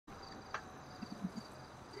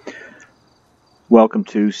Welcome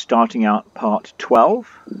to Starting Out Part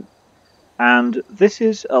 12, and this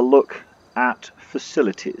is a look at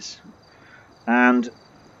facilities. And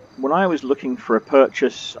when I was looking for a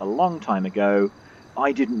purchase a long time ago,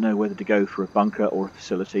 I didn't know whether to go for a bunker or a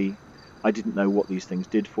facility. I didn't know what these things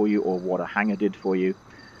did for you or what a hangar did for you.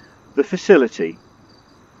 The facility.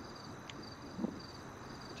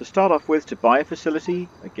 To start off with, to buy a facility,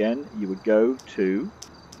 again, you would go to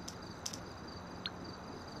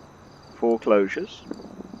foreclosures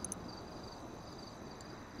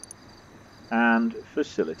and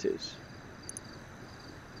facilities,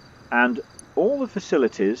 and all the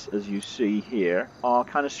facilities, as you see here, are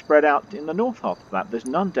kind of spread out in the north half of that. There's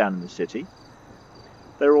none down in the city.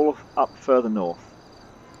 They're all up further north,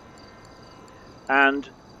 and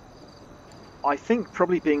I think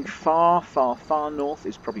probably being far north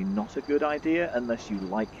is probably not a good idea unless you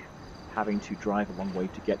like having to drive a long way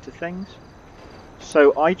to get to things.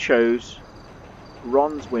 So I chose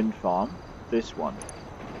Ron's wind farm, this one.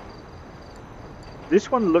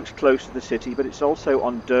 This one looks close to the city, but it's also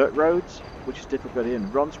on dirt roads, which is difficult to get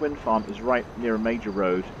in. Ron's wind farm is right near a major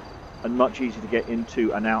road and much easier to get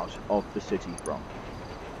into and out of the city from.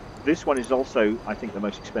 This one is also, I think, the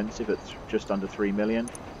most expensive at just under 3 million.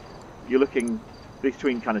 You're looking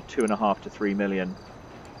between kind of 2.5 to 3 million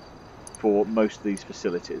for most of these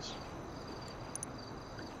facilities.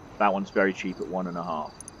 That one's very cheap at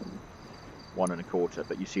 1.5, 1.25,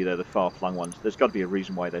 but you see they're the far-flung ones. There's got to be a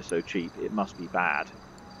reason why they're so cheap. It must be bad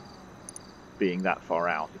being that far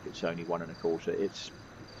out if it's only 1.25. It's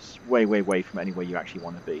way from anywhere you actually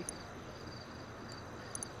want to be.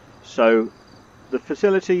 So the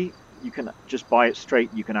facility, you can just buy it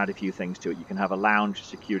straight. You can add a few things to it. You can have a lounge,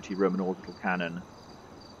 security room, an orbital cannon,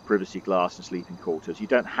 privacy glass, and sleeping quarters. You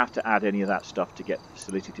don't have to add any of that stuff to get the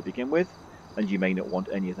facility to begin with, and you may not want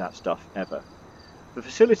any of that stuff ever. The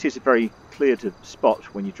facilities are very clear to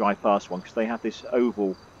spot when you drive past one because they have this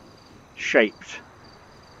oval shaped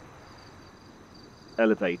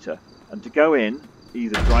elevator, and to go in,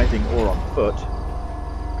 either driving or on foot,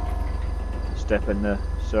 step in the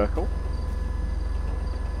circle,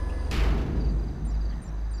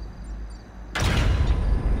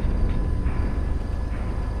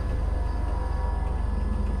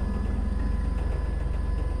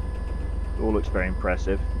 all looks very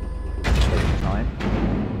impressive every time.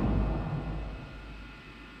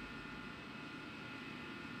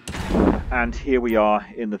 And here we are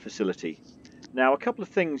in the facility. Now, a couple of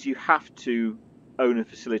things you have to own a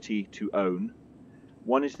facility to own.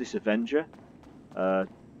 One is this Avenger,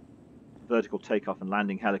 vertical takeoff and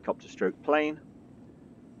landing helicopter stroke plane,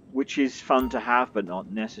 which is fun to have but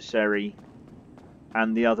not necessary.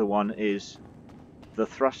 And the other one is the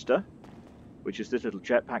thruster, which is this little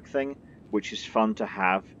jetpack thing, which is fun to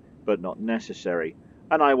have but not necessary,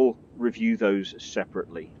 and I will review those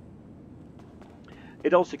separately.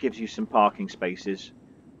 It also gives you some parking spaces.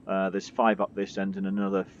 There's 5 up this end and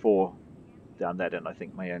another 4 down that end. I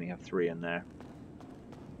think may only have 3 in there.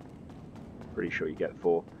 Pretty sure you get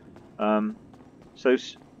 4. So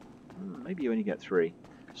maybe you only get 3.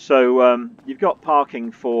 So you've got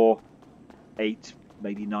parking for 8,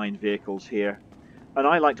 maybe 9 vehicles here, and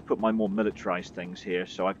I like to put my more militarized things here.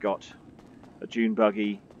 So I've got a dune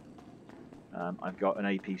buggy, I've got an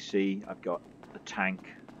APC, I've got a tank,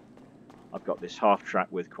 I've got this half track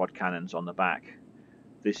with quad cannons on the back.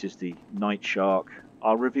 This is the Night Shark.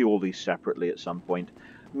 I'll review all these separately at some point.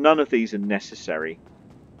 None of these are necessary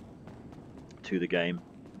to the game.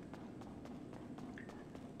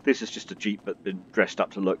 This is just a Jeep but been dressed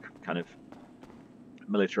up to look kind of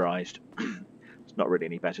militarized. It's not really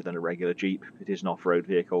any better than a regular Jeep. It is an off-road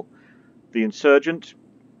vehicle. The Insurgent,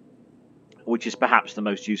 which is perhaps the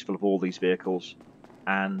most useful of all these vehicles,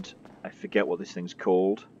 and I forget what this thing's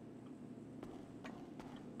called.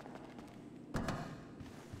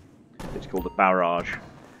 It's called a Barrage,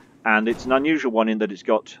 and it's an unusual one in that it's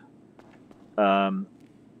got a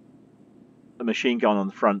machine gun on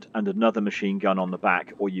the front and another machine gun on the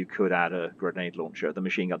back, or you could add a grenade launcher. The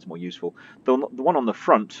machine gun's more useful. The one on the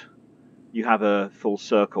front, you have a full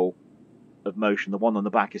circle of motion. The one on the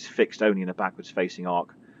back is fixed only in a backwards facing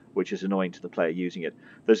arc, which is annoying to the player using it.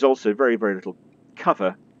 There's also very little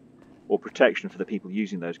cover or protection for the people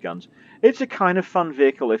using those guns. It's a kind of fun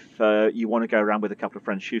vehicle if you want to go around with a couple of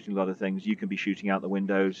friends shooting a lot of things. You can be shooting out the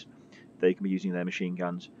windows, they can be using their machine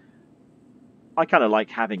guns. I kind of like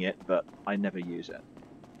having it, but I never use it.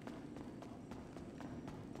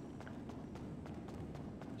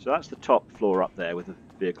 So that's the top floor up there with the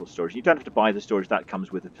vehicle storage. You don't have to buy the storage, that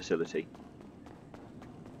comes with the facility.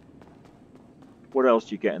 What else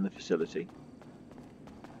do you get in the facility?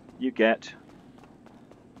 You get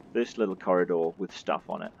this little corridor with stuff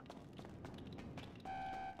on it.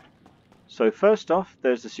 So first off,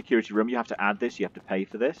 there's the security room. You have to add this, you have to pay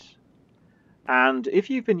for this. And if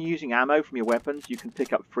you've been using ammo from your weapons, you can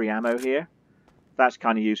pick up free ammo here. That's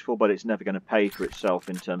kind of useful, but it's never going to pay for itself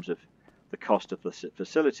in terms of the cost of the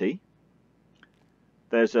facility.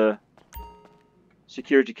 There's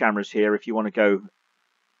security cameras here. If you want to go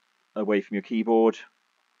away from your keyboard,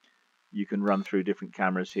 you can run through different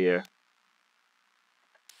cameras here,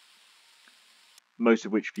 most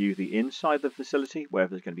of which view the inside of the facility, where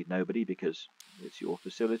there's going to be nobody because it's your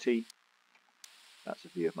facility. That's a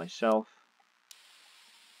view of myself.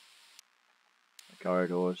 The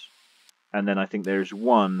corridors. And then I think there's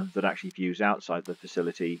one that actually views outside the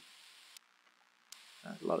facility.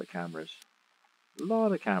 There's a lot of cameras. A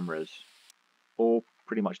lot of cameras. All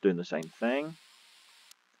pretty much doing the same thing.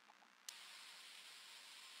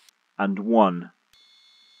 And one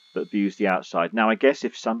that views the outside. Now I guess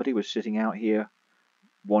if somebody was sitting out here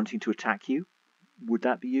wanting to attack you, would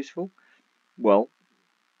that be useful? Well,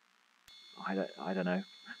 I don't know.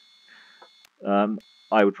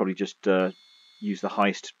 I would probably just use the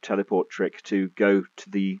heist teleport trick to go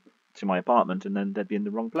to my apartment, and then they'd be in the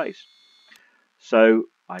wrong place. So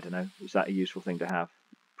I don't know. Is that a useful thing to have?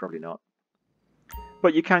 Probably not.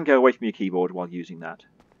 But you can go away from your keyboard while using that.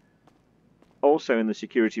 Also in the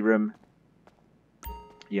security room,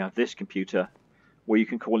 you have this computer where you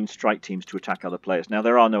can call in strike teams to attack other players. Now,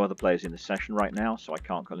 there are no other players in the session right now, so I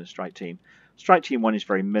can't call in a strike team. Strike team 1 is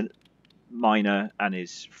very minor and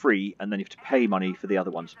is free, and then you have to pay money for the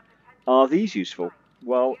other ones. Are these useful?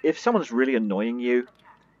 Well, if someone's really annoying you,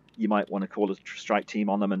 you might want to call a strike team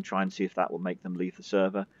on them and try and see if that will make them leave the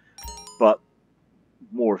server. But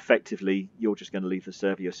more effectively, you're just going to leave the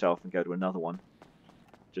server yourself and go to another one.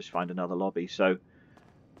 Just find another lobby. So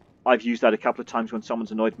I've used that a couple of times when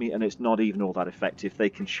someone's annoyed me, and it's not even all that effective. They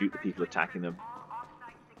can shoot the people attacking them.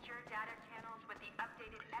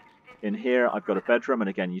 In here, I've got a bedroom, and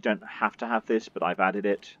again, you don't have to have this, but I've added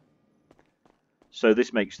it. So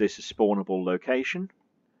this makes this a spawnable location,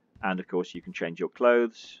 and of course you can change your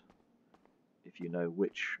clothes if you know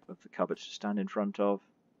which of the cupboards to stand in front of.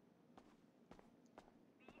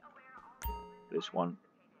 This one.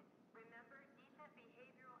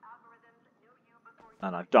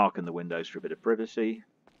 And I've darkened the windows for a bit of privacy.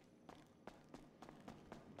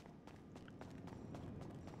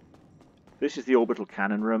 This is the orbital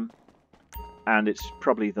cannon room, and it's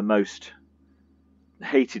probably the most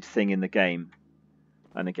hated thing in the game.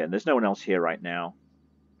 And again, there's no one else here right now,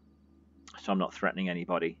 so I'm not threatening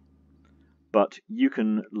anybody. But you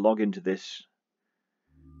can log into this,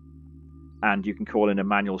 and you can call in a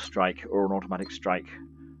manual strike or an automatic strike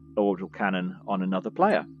orbital cannon on another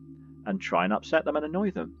player and try and upset them and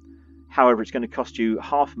annoy them. However, it's going to cost you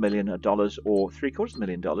 $500,000 or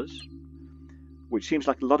 $750,000, which seems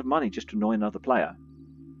like a lot of money just to annoy another player.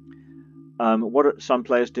 What some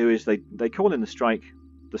players do is they call in the strike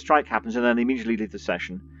happens, and then they immediately leave the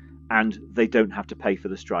session, and they don't have to pay for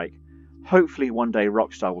the strike. Hopefully one day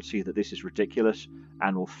Rockstar will see that this is ridiculous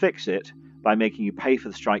and will fix it by making you pay for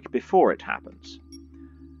the strike before it happens.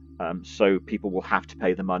 So people will have to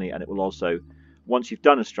pay the money, and it will also, once you've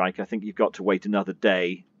done a strike, I think you've got to wait another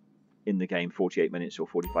day in the game, 48 minutes or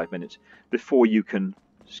 45 minutes, before you can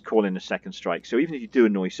call in a second strike. So even if you do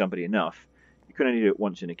annoy somebody enough, you can only do it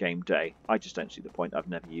once in a game day. I just don't see the point. I've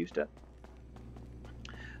never used it.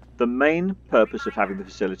 The main purpose of having the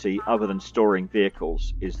facility, other than storing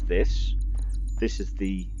vehicles, is this. This is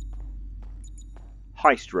the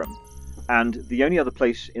heist room. And the only other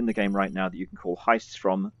place in the game right now that you can call heists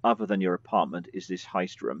from, other than your apartment, is this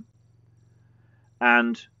heist room.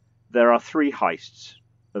 And there are 3 heists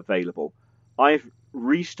available. I've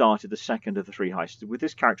restarted the second of the 3 heists. With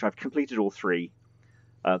this character, I've completed all 3.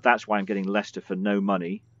 That's why I'm getting Lester for no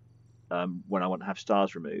money when I want to have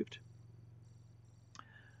stars removed.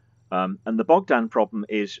 And the Bogdan problem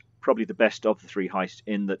is probably the best of the 3 heists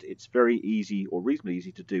in that it's very easy, or reasonably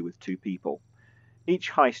easy, to do with 2 people.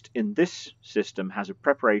 Each heist in this system has a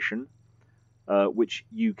preparation, which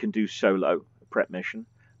you can do solo, a prep mission.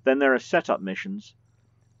 Then there are setup missions,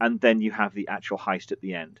 and then you have the actual heist at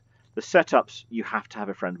the end. The setups, you have to have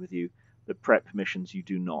a friend with you. The prep missions, you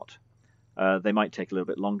do not. They might take a little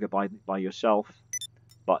bit longer by yourself,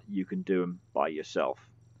 but you can do them by yourself.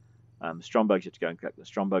 Strombergs, you have to go and collect the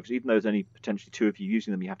Strombergs. Even though there's only potentially 2 of you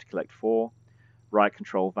using them, you have to collect 4. Riot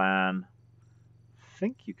control van, I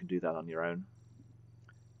think you can do that on your own.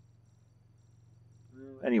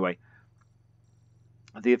 Anyway,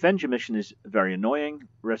 the Avenger mission is very annoying.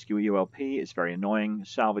 Rescue ULP is very annoying.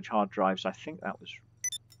 Salvage hard drives, I think that was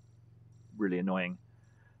really annoying.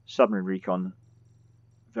 Submarine recon,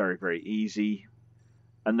 very, very easy.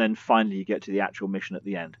 And then finally you get to the actual mission at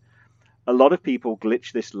the end. A lot of people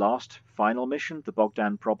glitch this last final mission, the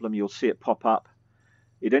Bogdan problem. You'll see it pop up.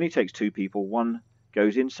 It only takes 2 people. One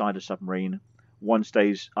goes inside a submarine, one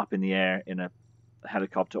stays up in the air in a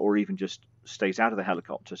helicopter, or even just stays out of the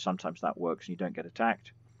helicopter. Sometimes that works and you don't get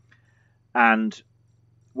attacked. And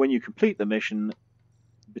when you complete the mission,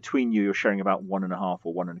 between you, you're sharing about 1.5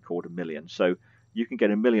 or 1.25 million. So you can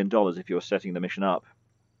get $1 million if you're setting the mission up.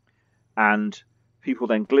 And people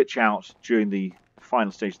then glitch out during the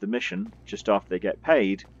final stage of the mission, just after they get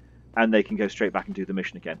paid, and they can go straight back and do the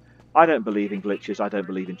mission again. I don't believe in glitches, I don't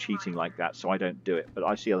believe in cheating like that, so I don't do it, but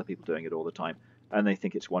I see other people doing it all the time, and they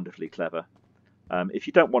think it's wonderfully clever. If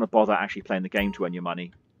you don't want to bother actually playing the game to earn your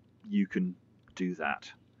money, you can do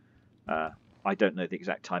that. I don't know the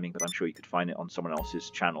exact timing, but I'm sure you could find it on someone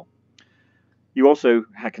else's channel. You also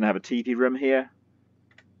can have a TV room here.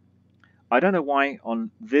 I don't know why on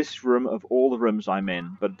this room of all the rooms I'm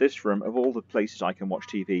in, but this room of all the places I can watch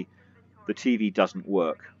TV, the TV doesn't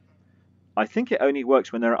work. I think it only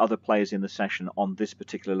works when there are other players in the session on this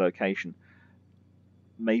particular location.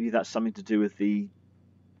 Maybe that's something to do with the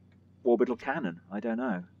orbital cannon, I don't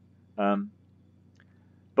know.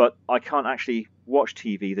 But I can't actually watch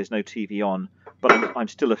TV, there's no TV on, but I'm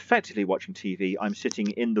still effectively watching TV. I'm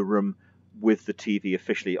sitting in the room with the TV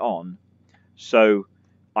officially on, so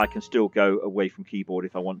I can still go away from keyboard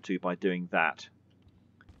if I want to by doing that.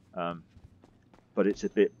 But it's a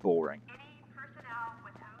bit boring.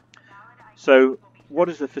 So what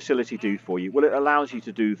does the facility do for you? Well, it allows you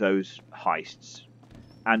to do those heists,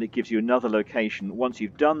 and it gives you another location. Once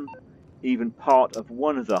you've done even part of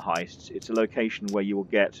one of the heists, it's a location where you will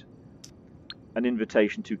get an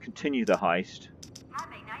invitation to continue the heist.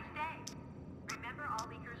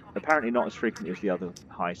 Apparently not as frequently as the other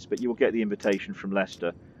heists, but you will get the invitation from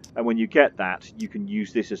Lester, and when you get that, you can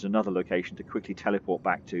use this as another location to quickly teleport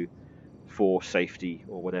back to for safety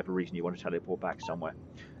or whatever reason you want to teleport back somewhere.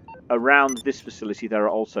 Around this facility there are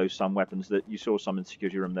also some weapons that you saw some in the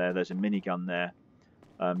security room there. There's a minigun there.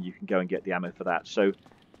 You can go and get the ammo for that. So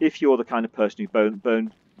if you're the kind of person who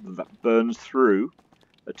burns through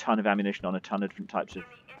a ton of ammunition on a ton of different types of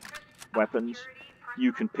weapons,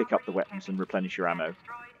 you can pick up the weapons and replenish your ammo.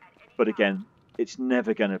 But again, it's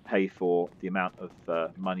never going to pay for the amount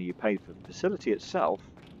of money you pay for the facility itself.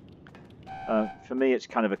 For me, it's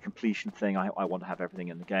kind of a completion thing. I want to have everything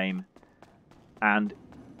in the game. And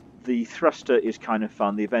the thruster is kind of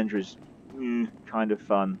fun. The Avenger is kind of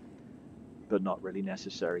fun, but not really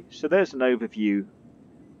necessary. So there's an overview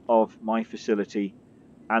of my facility.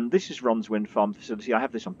 And this is Ron's wind farm facility. I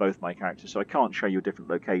have this on both my characters, so I can't show you a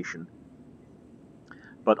different location.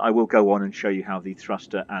 But I will go on and show you how the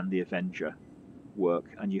thruster and the Avenger work.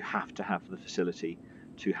 And you have to have the facility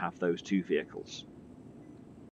to have those 2 vehicles.